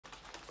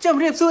Jump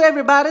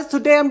everybody,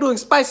 today I'm doing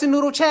spicy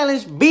noodle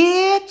challenge,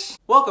 bitch!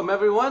 Welcome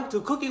everyone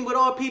to Cooking with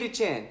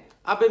Rpeterchan.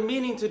 I've been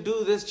meaning to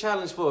do this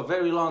challenge for a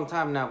very long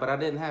time now, but I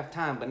didn't have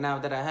time. But now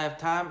that I have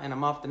time and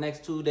I'm off the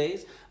next 2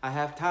 days, I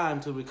have time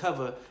to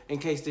recover in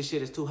case this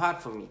shit is too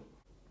hot for me.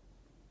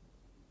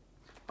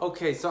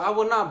 Okay, so I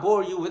will not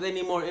bore you with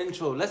any more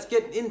intro. Let's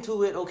get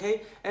into it,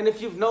 okay? And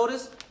if you've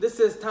noticed,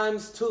 this is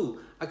 ×2.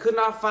 I could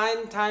not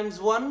find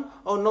 ×1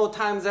 or no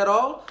times at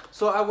all.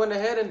 So I went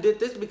ahead and did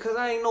this because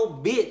I ain't no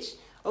bitch,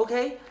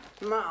 okay?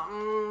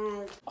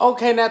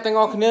 Okay, now thing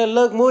on here,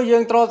 look, more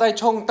young throw tay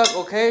chong tuck,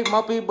 okay?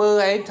 Moppy bur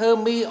ain't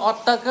turn me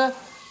off tucker.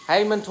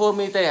 Hey, man, told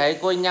me they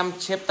ain't going yum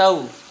chip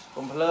toe.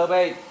 From plur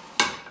bait.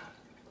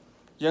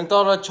 Young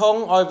throw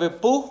chong or the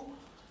poo.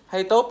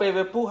 Hey, to pay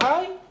the poo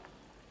high.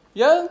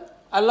 Young.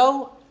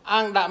 Hello,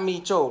 ang da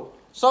mi chol.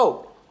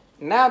 So,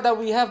 now that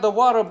we have the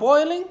water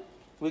boiling,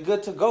 we're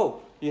good to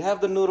go. You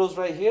have the noodles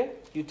right here.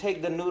 You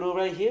take the noodle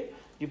right here.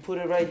 You put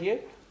it right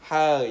here.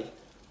 Hi.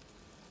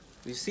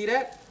 You see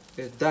that?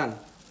 It's done.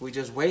 We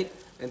just wait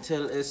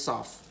until it's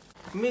soft.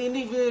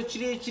 Mini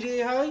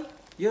chiri hi.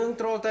 Yung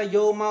throw ta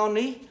yo mau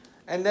ni.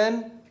 And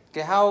then,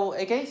 cái how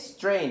okay?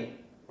 Strain.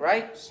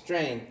 Right?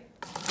 Strain.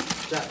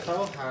 Dạ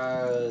thấu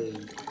hi.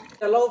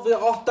 Hello, we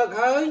off tắc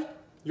hi.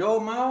 Yo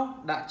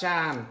mau đã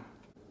chan.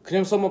 ខ្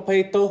ញុំសូមអភ័យ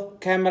ទោស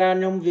កាមេរ៉ា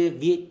ខ្ញុំ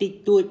វាតិច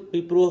តួចពី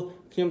ព្រោះ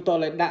ខ្ញុំត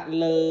តែដាក់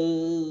លើ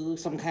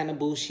some kind of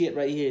bullshit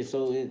right here, so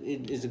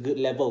it is a good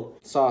level.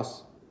 Sauce.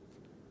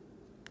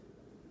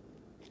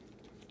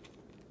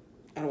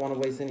 I don't want to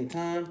waste any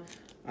time.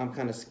 I'm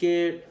kind of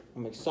scared.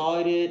 I'm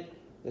excited.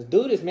 Let's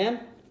do this, man.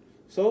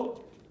 So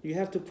you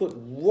have to put,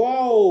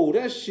 whoa,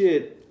 that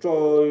shit,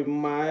 joy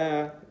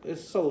my,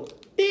 it's so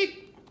thick.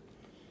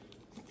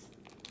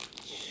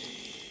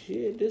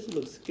 Shit, this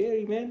looks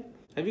scary, man.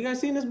 Have you guys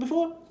seen this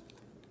before?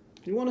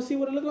 You want to see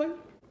what it look like?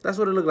 That's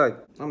what it look like.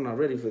 I'm not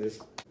ready for this.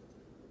 All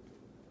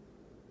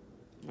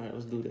right,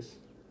 let's do this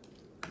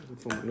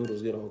before my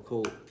noodles get all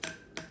cold.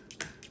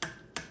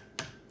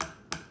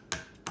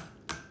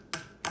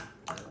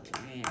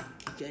 Man,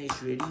 you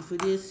guys ready for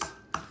this?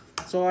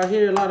 So I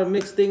hear a lot of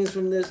mixed things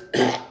from this.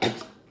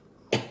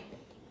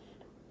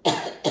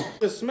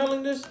 Just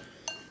smelling this,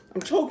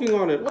 I'm choking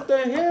on it. What the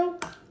hell?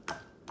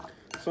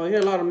 So I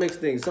hear a lot of mixed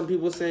things. Some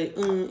people say,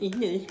 it's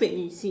not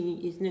spicy,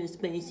 it's not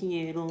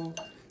spicy at all.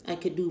 I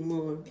could do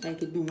more, I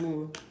could do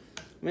more.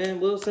 Man,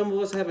 well, some of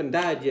us haven't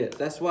died yet.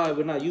 That's why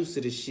we're not used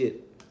to this shit.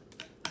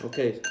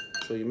 Okay,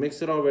 so you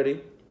mix it already.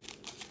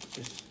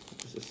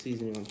 Just a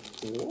seasoning on.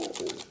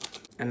 Whoa.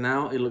 And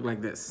now it look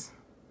like this.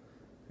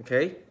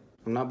 Okay?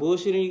 I'm not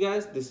bullshitting you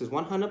guys. This is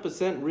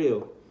 100%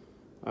 real.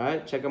 All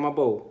right, check out my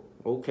bowl.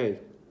 Okay.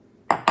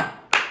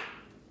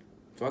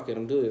 Fuck it,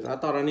 I'm doing this. I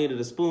thought I needed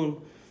a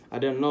spoon. I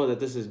didn't know that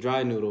this is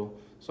dry noodle,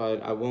 so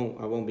I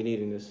won't be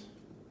needing this.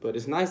 But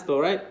it's nice though,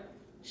 right?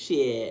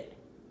 Shit.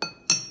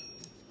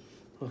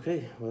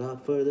 Okay,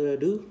 without further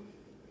ado,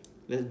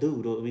 let's do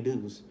what we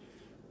do's.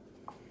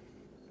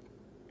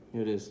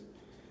 Here it is.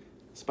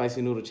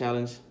 Spicy noodle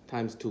challenge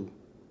 ×2.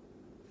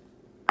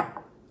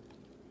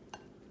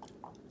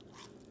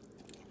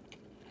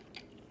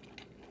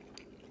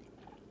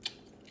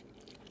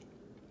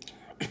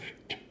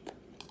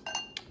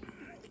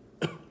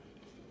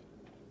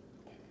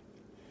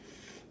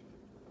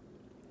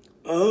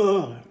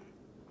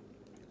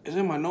 It's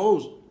in my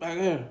nose back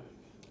there.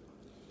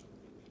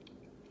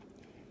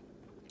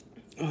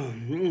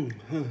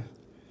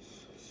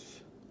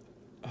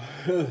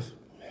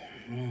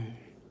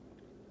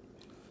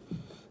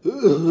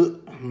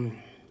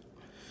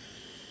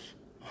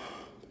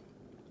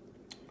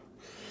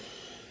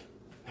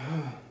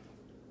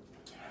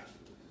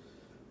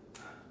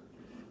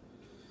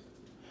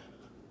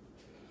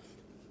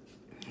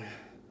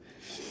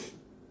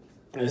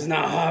 It's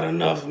not hot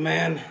enough,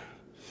 man.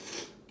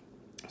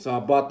 So I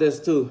bought this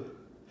too.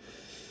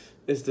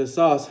 It's the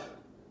sauce.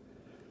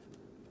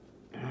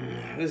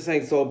 This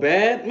ain't so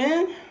bad,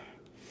 man.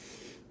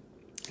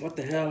 What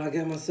the hell I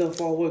got myself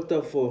all worked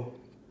up for?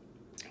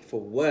 For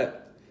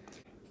what?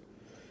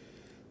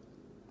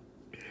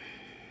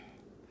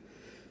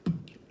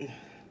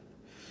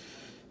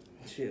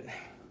 Shit.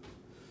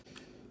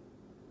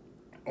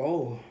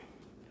 Oh.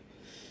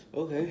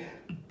 Okay.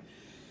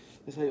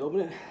 That's how you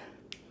open it?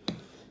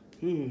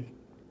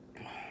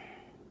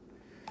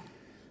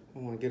 I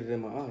want to get it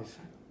in my eyes.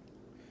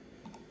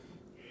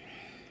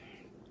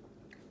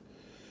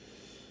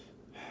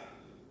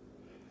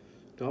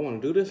 Do I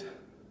want to do this?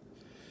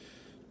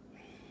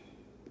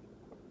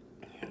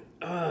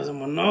 It's on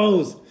my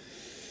nose.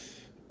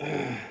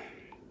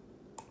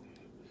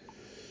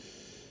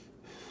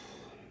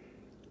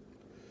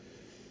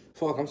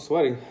 Fuck, I'm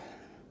sweating.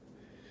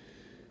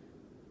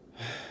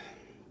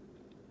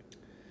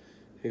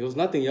 Here goes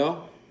nothing,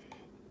 y'all.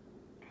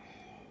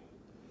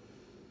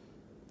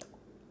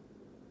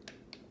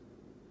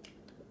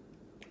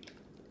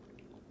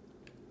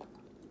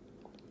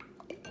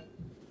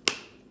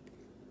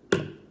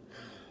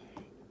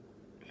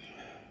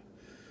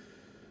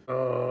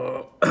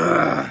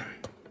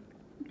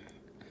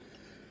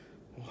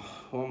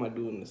 Why am I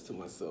doing this to to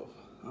myself.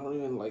 I don't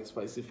even like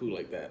spicy food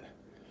like that.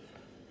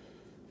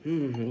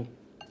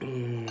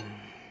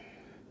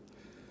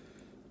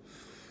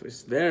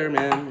 It's there,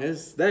 man.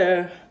 It's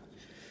there.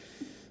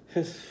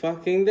 It's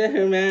fucking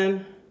there,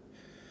 man.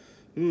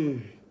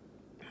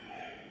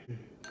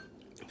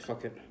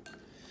 Fuck it.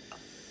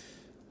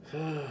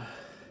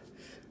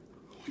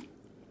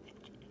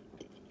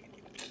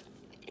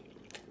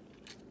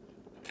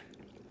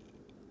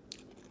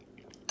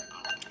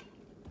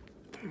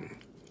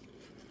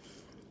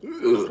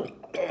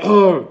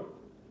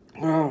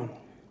 Oh,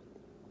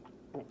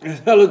 it's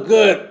hella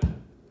good.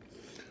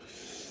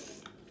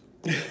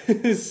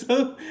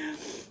 So,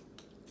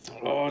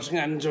 oh, I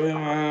can't enjoy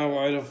my.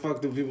 Why the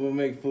fuck do people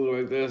make food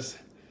like this?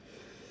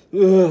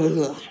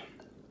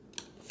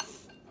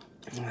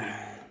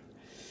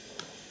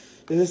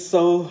 This is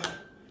so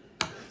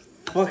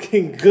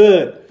fucking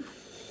good.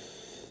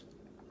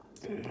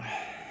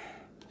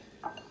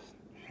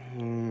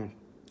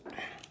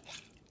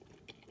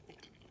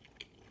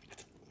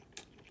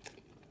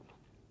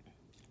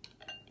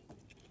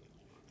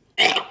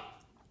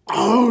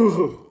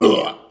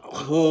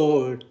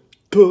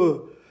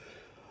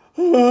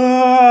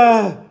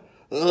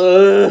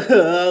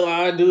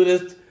 I do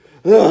this.